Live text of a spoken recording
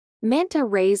Manta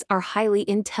rays are highly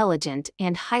intelligent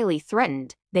and highly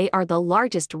threatened. They are the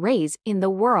largest rays in the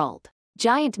world.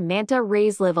 Giant manta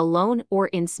rays live alone or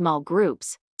in small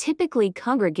groups, typically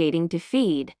congregating to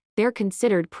feed. They're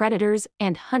considered predators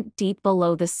and hunt deep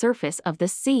below the surface of the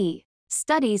sea.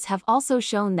 Studies have also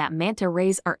shown that manta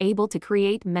rays are able to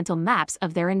create mental maps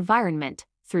of their environment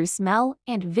through smell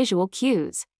and visual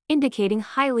cues, indicating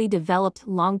highly developed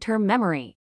long-term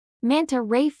memory. Manta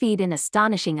ray feed an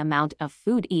astonishing amount of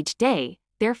food each day.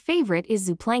 Their favorite is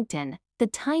zooplankton, the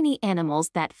tiny animals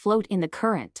that float in the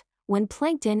current. When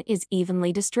plankton is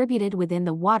evenly distributed within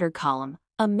the water column,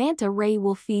 a manta ray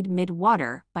will feed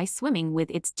mid-water by swimming with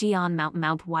its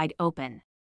mouth wide open.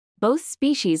 Both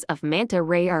species of manta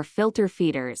ray are filter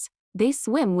feeders. They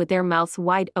swim with their mouths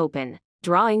wide open,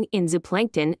 drawing in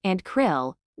zooplankton and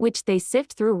krill, which they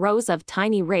sift through rows of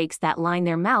tiny rakes that line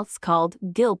their mouths called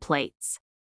gill plates.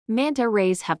 Manta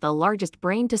rays have the largest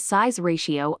brain-to-size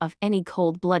ratio of any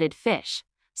cold-blooded fish.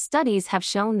 Studies have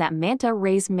shown that manta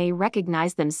rays may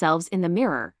recognize themselves in the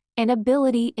mirror, an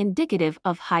ability indicative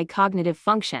of high cognitive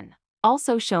function,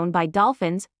 also shown by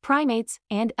dolphins, primates,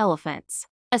 and elephants.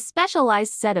 A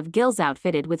specialized set of gills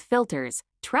outfitted with filters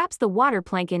traps the water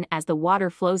plankton as the water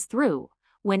flows through.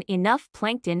 When enough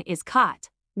plankton is caught,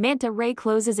 manta ray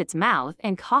closes its mouth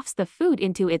and coughs the food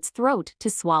into its throat to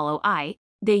swallow.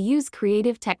 They use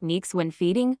creative techniques when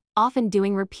feeding, often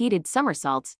doing repeated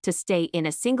somersaults to stay in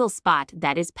a single spot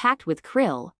that is packed with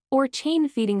krill, or chain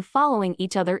feeding following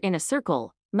each other in a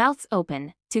circle, mouths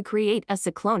open, to create a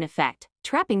cyclone effect,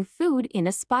 trapping food in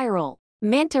a spiral.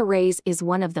 Manta rays is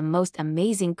one of the most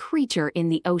amazing creature in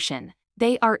the ocean.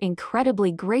 They are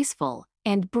incredibly graceful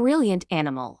and brilliant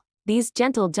animal. These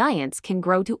gentle giants can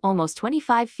grow to almost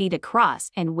 25 feet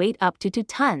across and weight up to 2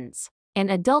 tons. An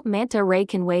adult manta ray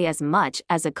can weigh as much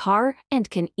as a car and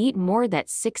can eat more than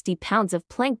 60 pounds of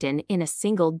plankton in a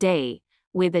single day.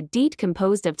 With a diet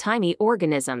composed of tiny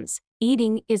organisms,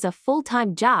 eating is a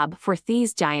full-time job for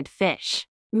these giant fish.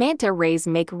 Manta rays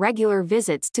make regular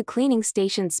visits to cleaning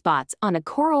station spots on a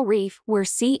coral reef where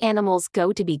sea animals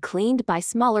go to be cleaned by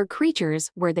smaller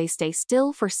creatures, where they stay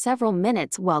still for several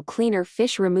minutes while cleaner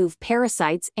fish remove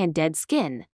parasites and dead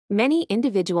skin. Many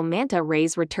individual manta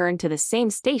rays return to the same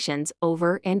stations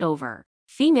over and over.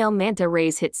 Female manta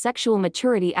rays hit sexual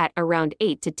maturity at around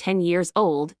 8 to 10 years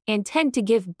old and tend to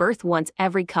give birth once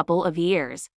every couple of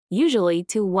years, usually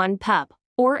to one pup,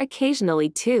 or occasionally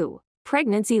two.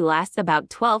 Pregnancy lasts about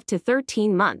 12 to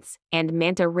 13 months, and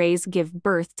manta rays give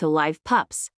birth to live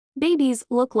pups. Babies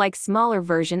look like smaller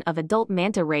version of adult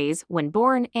manta rays when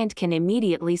born and can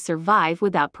immediately survive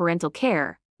without parental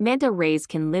care. Manta rays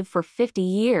can live for 50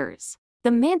 years.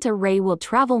 The manta ray will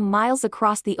travel miles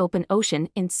across the open ocean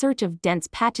in search of dense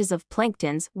patches of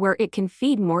planktons where it can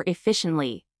feed more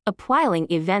efficiently. Upwelling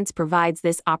events provides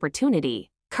this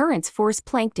opportunity. Currents force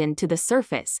plankton to the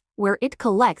surface, where it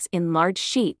collects in large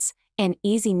sheets, an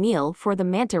easy meal for the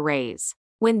manta rays.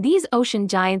 When these ocean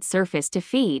giants surface to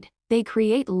feed, they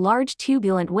create large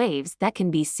turbulent waves that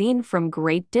can be seen from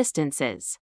great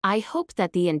distances. I hope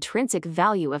that the intrinsic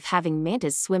value of having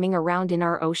mantas swimming around in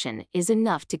our ocean is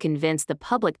enough to convince the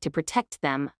public to protect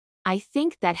them. I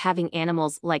think that having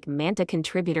animals like manta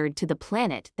contributed to the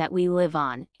planet that we live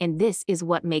on, and this is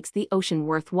what makes the ocean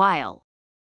worthwhile.